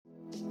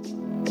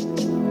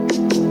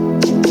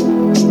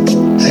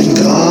And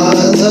God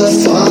the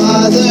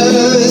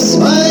Father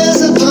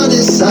smiles upon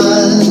His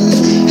Son,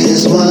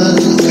 His one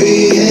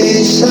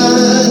creation,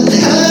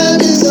 and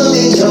His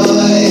only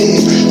joy.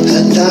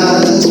 And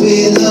as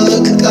we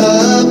look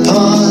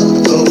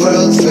upon a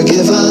world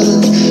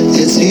forgiven,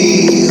 it's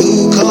He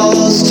who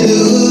calls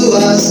to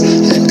us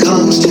and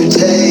comes to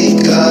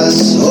take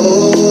us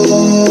home.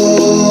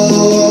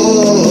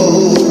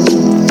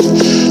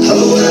 A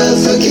world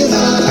forgiven.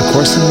 A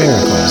Course in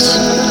Miracles,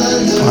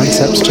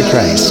 Concepts to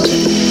Christ, with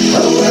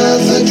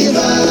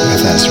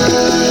Ezra.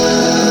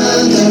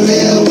 The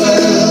real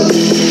world,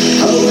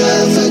 a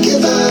world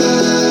forgiven.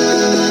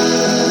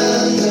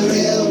 The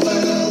real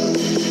world,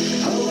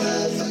 a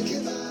world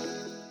forgiven.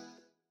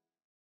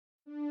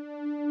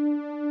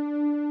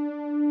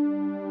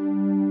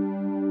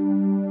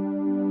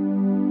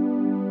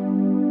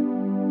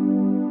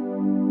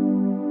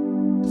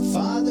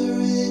 Father,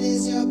 it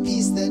is your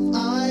peace that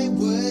I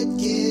would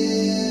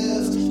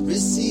give.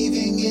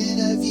 Receiving it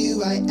of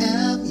you, I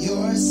am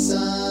your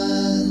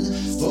son.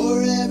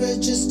 Forever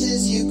just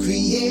as you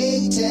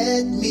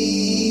created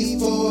me.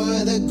 For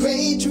the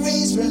great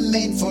rays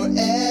remain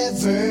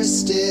forever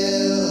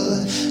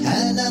still.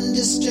 And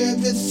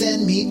undisturbed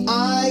within me,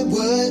 I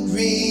would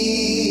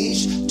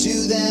reach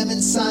to them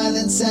in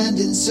silence and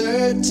in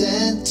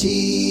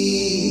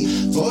certainty.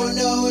 For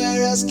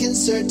nowhere else can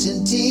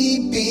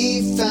certainty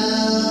be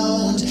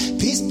found.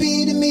 Peace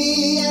be to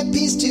me and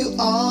peace to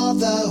all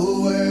the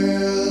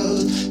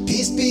world.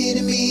 Peace be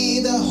to me,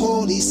 the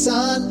Holy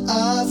Son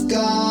of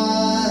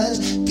God.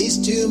 Peace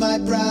to my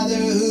brother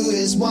who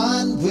is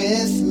one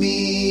with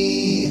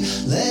me.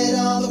 Let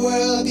all the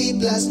world be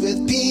blessed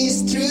with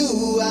peace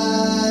through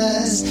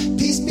us.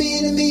 Peace be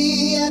to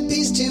me and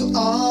peace to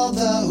all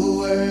the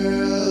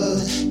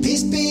world.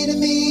 Peace be to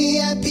me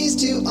and peace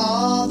to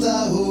all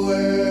the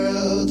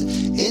world.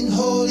 In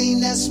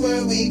holiness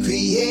were we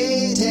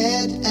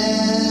created,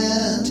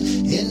 and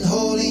in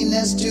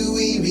holiness do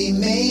we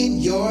remain.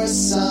 Your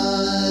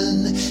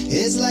Son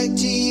is like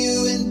to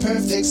you in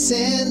perfect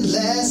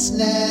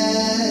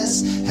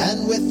sinlessness,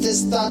 and with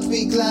this thought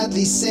we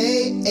gladly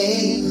say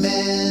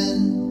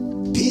amen.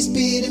 Peace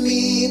be to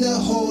me, the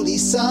Holy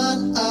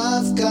Son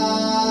of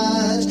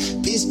God.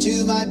 Peace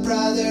to my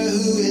brother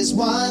who is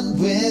one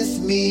with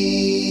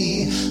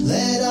me.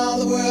 Let all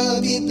the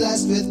world be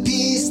blessed with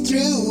peace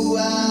through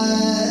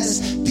us.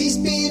 Peace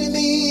be to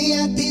me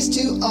and peace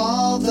to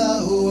all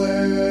the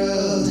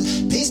world.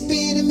 Peace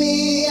be to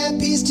me and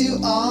peace to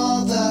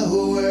all the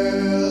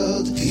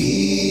world.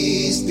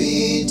 Peace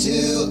be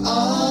to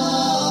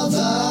all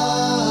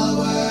the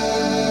world.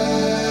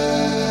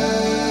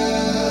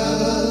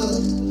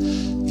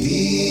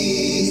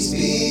 Peace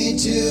be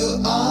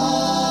to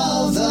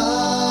all the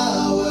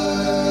world.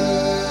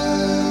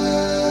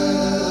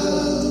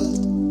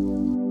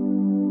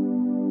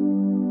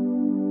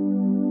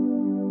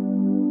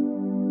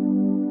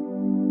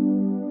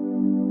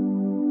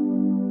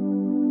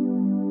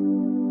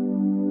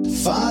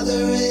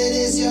 Father, it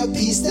is your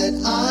peace that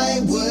I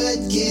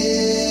would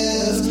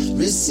give.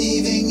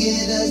 Receiving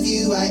it of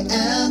you, I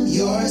am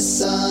your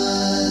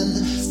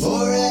son.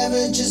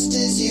 Forever just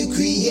as you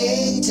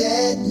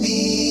created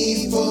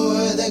me. For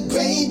the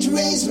great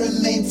rays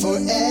remain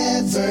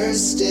forever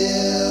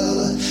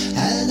still.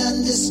 And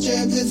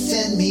undisturbed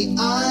within me,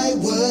 I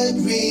would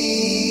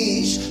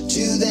reach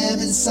to them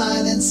in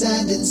silence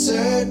and in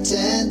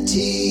certainty.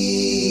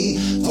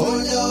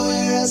 For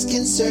nowhere else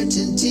can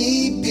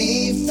certainty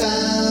be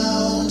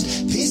found.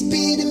 Peace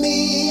be to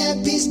me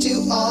and peace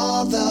to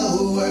all the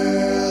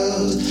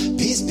world.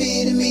 Peace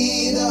be to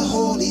me, the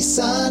Holy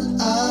Son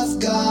of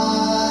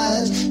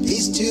God.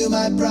 Peace to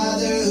my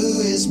brother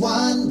who is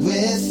one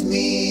with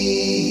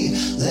me.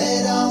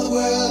 Let all the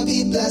world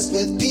be blessed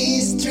with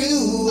peace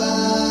through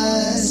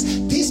us.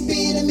 Peace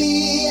be to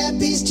me and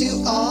peace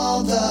to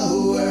all the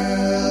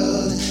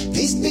world.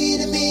 Peace be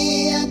to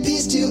me and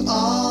peace to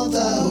all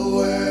the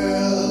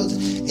world.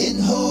 In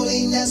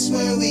holiness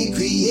were we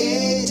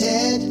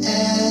created,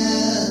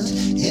 and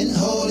in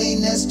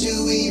holiness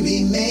do we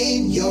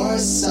remain. Your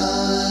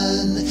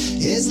Son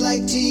is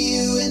like to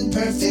you in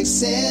perfect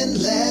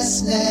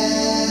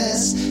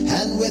sinlessness,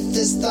 and with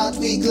this thought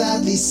we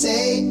gladly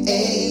say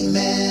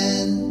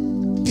amen.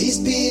 Peace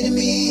be to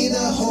me,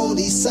 the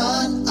Holy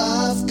Son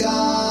of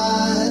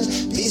God.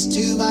 Peace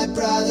to my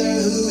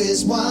brother who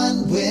is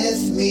one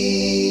with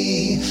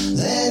me.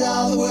 Let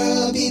all the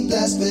world be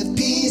blessed with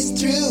peace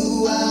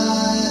through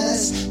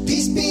us.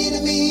 Peace be to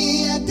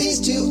me and peace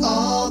to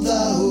all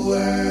the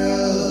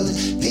world.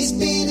 Peace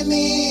be to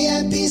me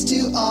and peace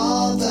to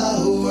all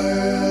the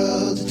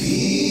world.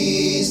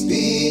 Peace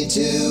be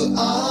to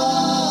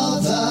all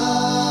the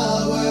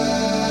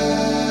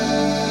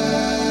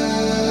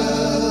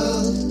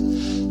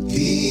world.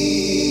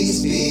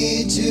 Peace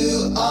be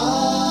to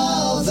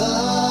all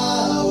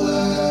the world.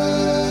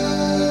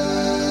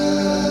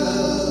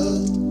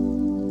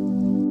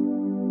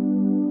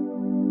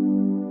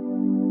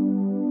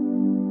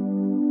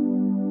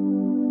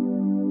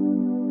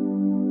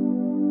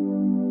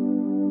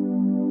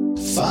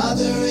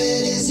 Father,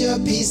 it your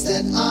peace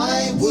that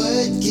I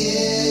would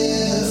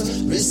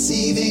give.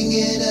 Receiving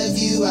it of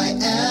you, I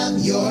am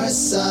your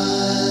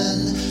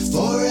son.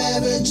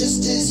 Forever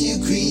just as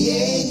you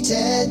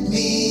created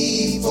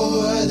me.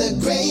 For the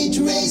great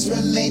rays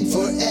remain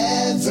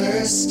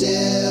forever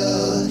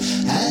still.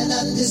 And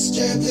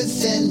undisturbed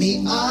within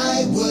me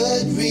I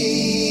would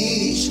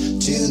reach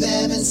to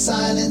them in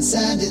silence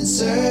and in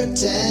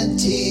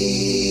certainty.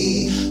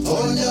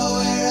 For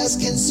nowhere else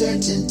can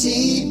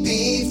certainty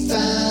be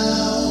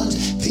found.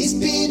 Peace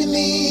be to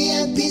me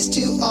and peace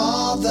to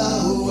all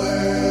the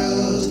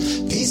world.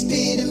 Peace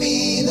be to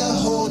me, the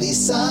Holy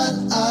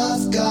Son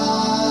of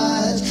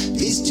God.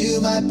 Peace to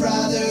my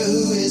brother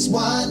who is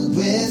one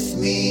with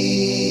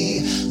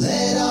me.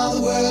 Let all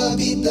the world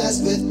be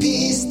blessed with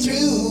peace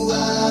through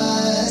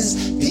us.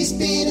 Peace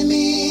be to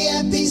me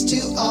and peace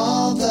to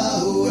all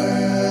the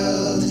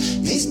world.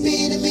 Peace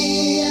be to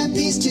me and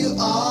peace to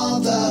all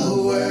the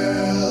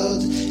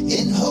world.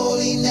 In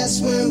holiness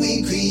were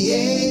we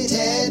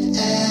created,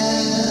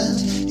 and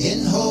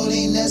in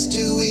holiness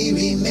do we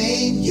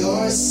remain.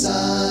 Your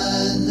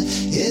Son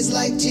is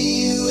like to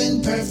you in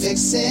perfect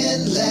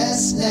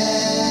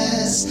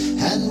sinlessness,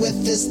 and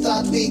with this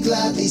thought we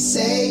gladly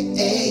say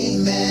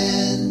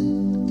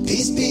amen.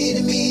 Peace be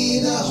to me,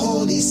 the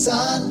Holy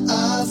Son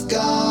of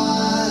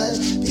God.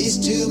 Peace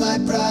to my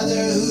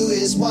brother who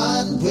is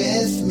one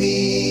with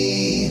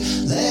me.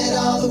 Let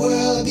all the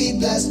world be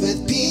blessed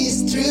with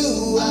peace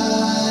through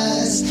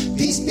us.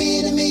 Peace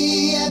be to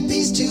me and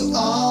peace to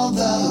all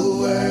the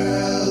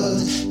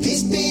world.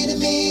 Peace be to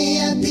me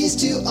and peace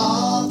to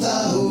all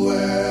the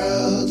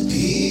world.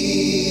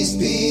 Peace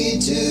be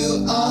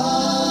to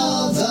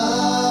all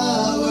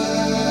the world.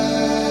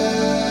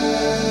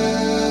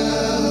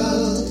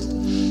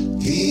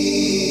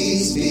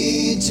 Peace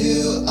be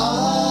to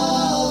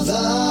all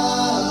the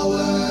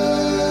world.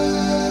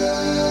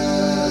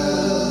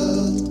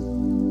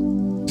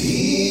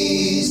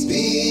 Peace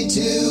be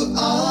to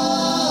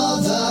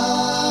all the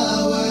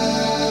world.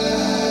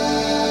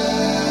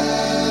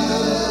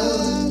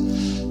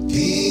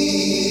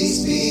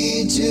 Peace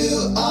be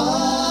to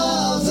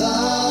all the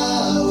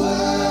world.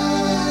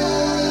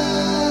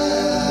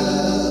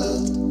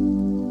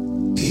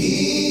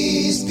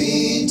 Peace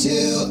be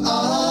to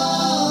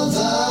all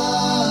the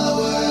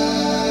world.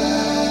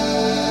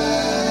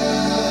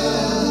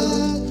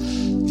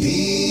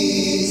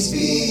 Peace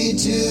be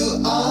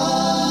to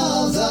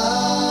all the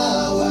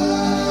world.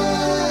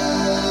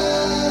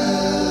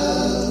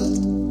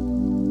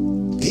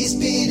 Peace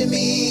be to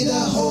me, the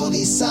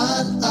Holy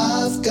Son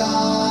of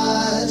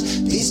God.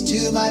 Peace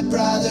to my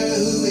brother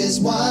who is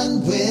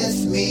one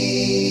with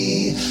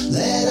me.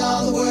 Let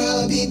all the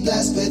world be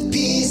blessed with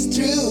peace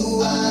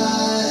through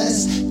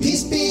us.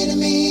 Peace be to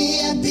me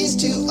and peace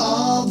to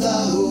all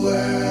the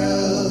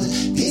world.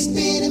 Peace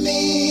be to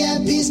me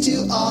and peace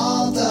to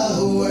all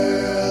the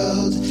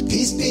world.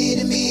 Peace be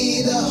to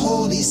me, the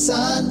Holy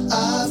Son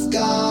of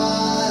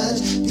God.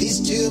 Peace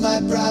to my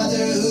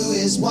brother who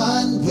is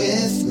one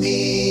with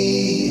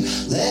me.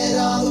 Let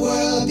all the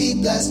world be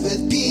blessed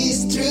with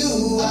peace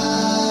through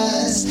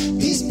us.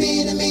 Peace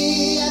be to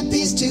me and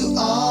peace to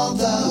all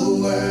the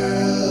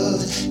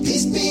world.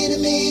 Peace be to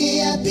me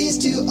and peace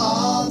to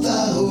all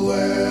the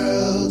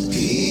world.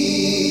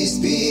 Peace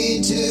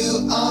be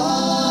to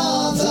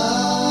all the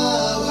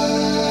world.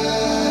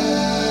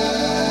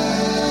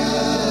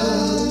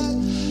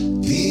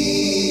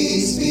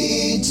 Peace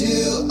be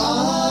to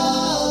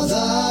all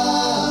the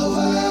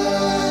world.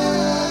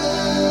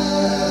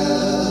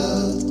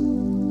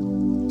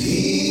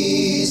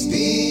 Peace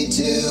be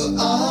to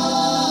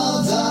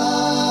all the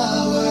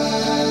world.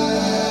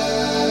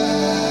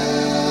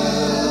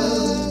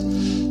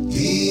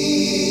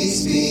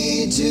 Peace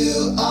be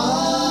to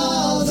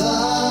all the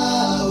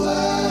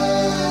world.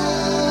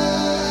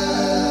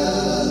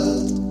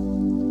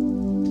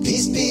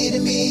 Peace be to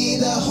me,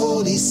 the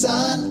Holy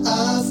Son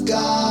of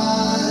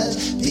God.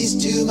 Peace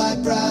to my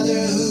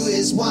brother who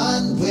is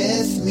one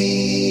with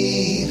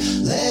me.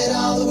 Let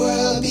all the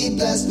world be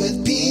blessed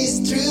with peace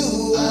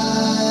through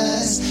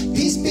us.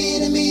 Peace be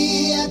to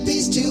me and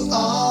peace to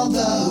all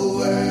the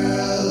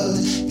world.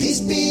 Peace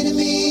be to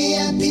me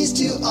and peace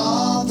to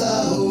all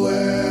the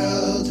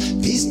world.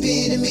 Peace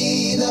be to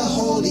me, the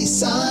Holy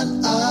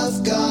Son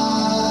of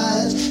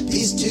God.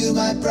 Peace to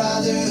my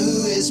brother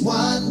who is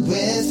one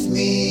with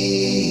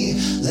me.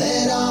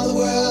 Let all the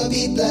world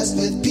be blessed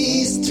with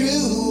peace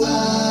through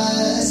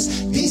us.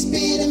 Peace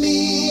be to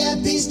me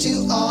and peace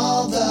to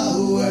all the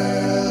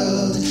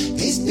world.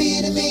 Peace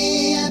be to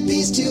me and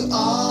peace to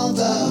all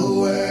the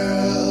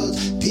world.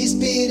 Peace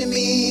be to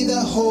me, the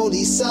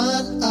Holy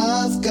Son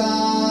of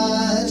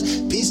God.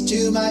 Peace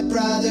to my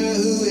brother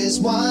who is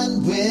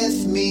one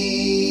with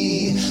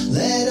me.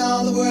 Let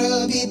all the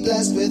world be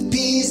blessed with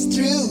peace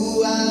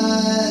through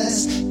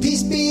us.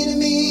 Peace be to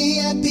me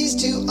and peace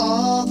to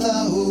all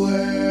the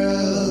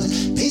world.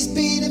 Peace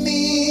be to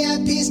me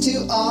and peace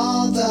to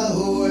all the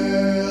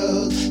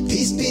world.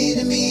 Peace be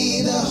to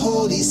me, the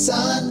Holy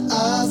Son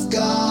of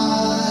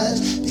God.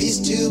 Peace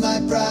to my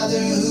brother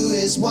who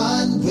is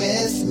one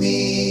with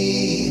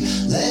me.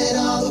 Let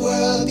all the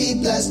world be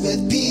blessed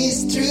with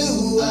peace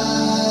through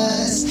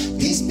us.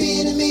 Peace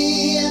be to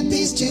me and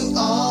peace to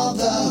all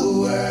the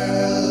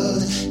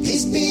world.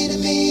 Peace be to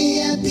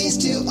me and peace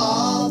to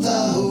all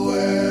the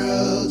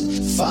world.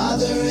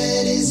 Father,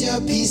 it is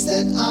your peace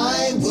that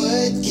I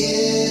would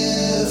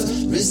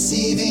give.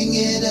 Receiving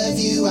it of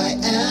you, I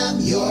am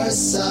your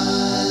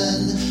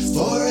son.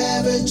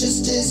 Forever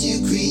just as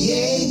you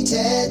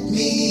created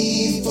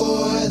me.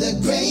 For the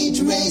great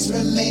rays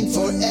remain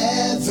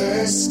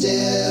forever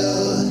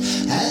still.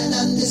 And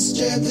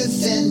undisturbed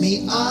within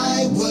me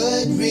I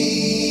would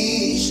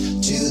reach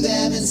to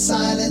them in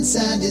silence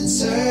and in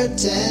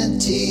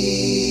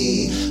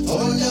certainty. For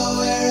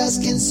nowhere else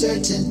can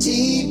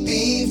certainty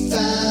be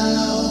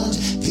found.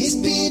 Peace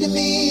be to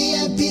me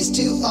and peace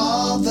to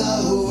all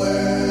the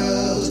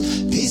world.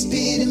 Peace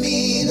be to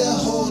me, the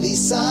Holy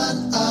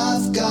Son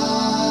of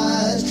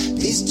God.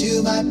 Peace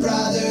to my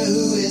brother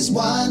who is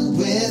one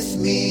with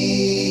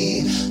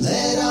me.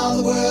 Let all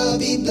the world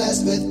be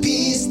blessed with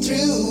peace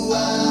through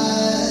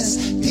us.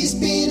 Peace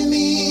be to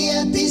me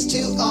and peace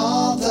to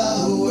all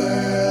the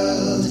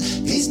world.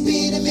 Peace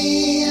be to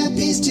me and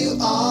peace to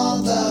all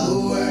the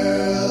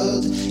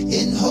world.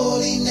 In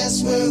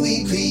holiness were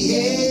we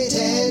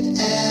created,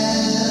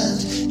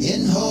 and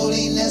in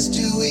holiness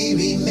do we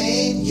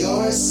remain.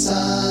 Your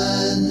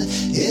Son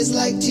is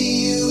like to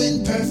you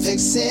in perfect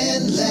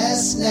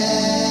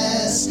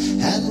sinlessness,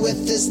 and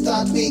with this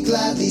thought we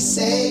gladly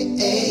say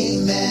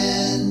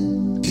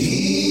amen.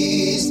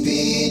 Peace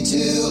be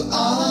to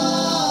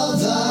all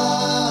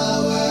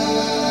the world.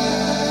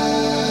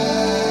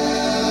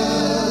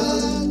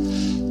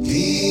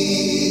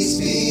 Peace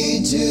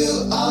be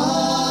to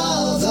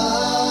all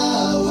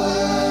the world.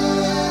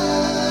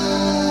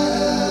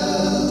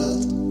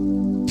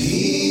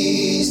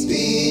 Peace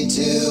be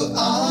to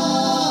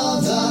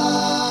all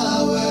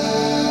the world.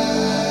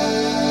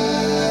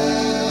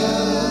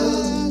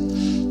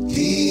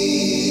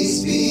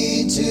 Peace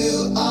be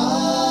to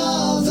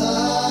all the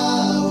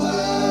world.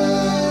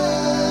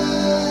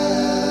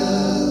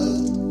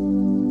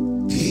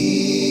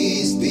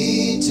 Peace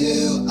be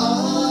to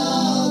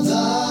all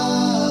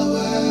the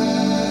world.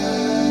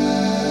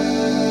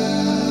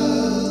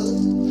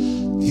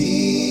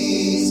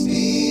 Peace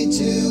be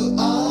to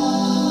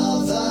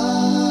all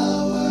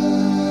the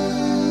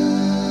world.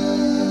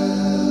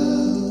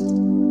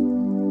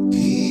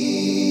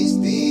 Peace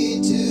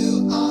be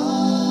to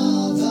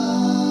all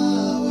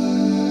the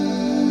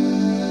world.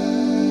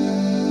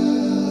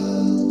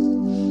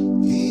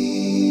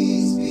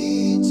 Peace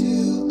be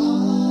to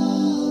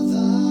all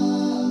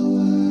the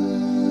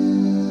world.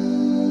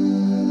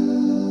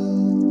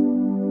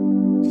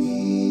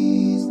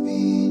 Peace be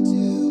to all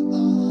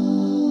the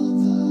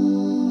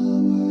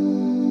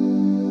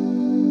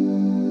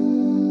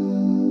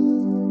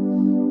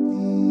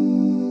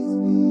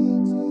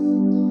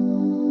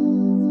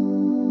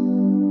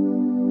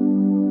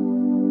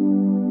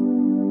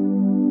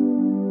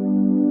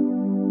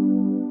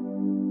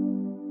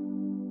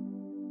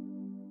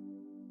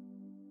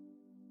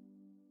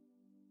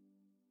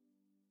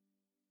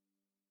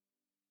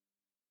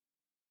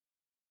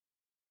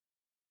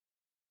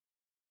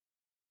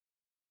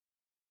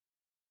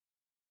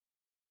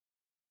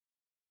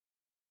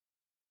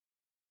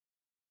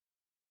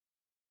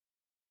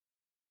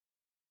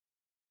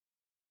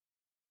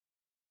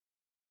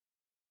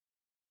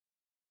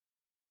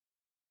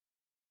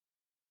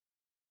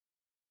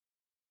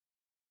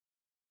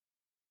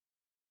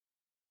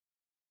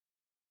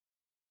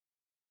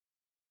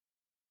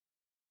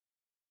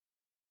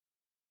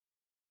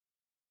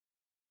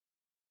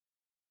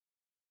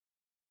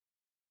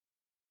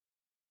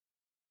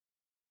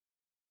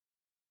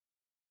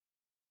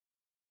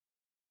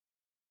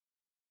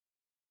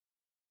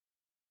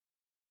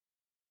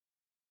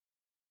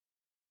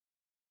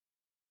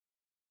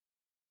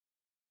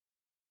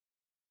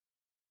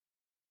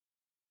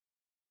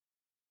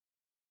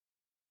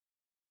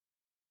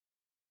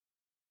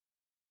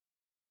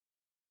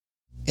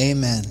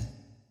Amen.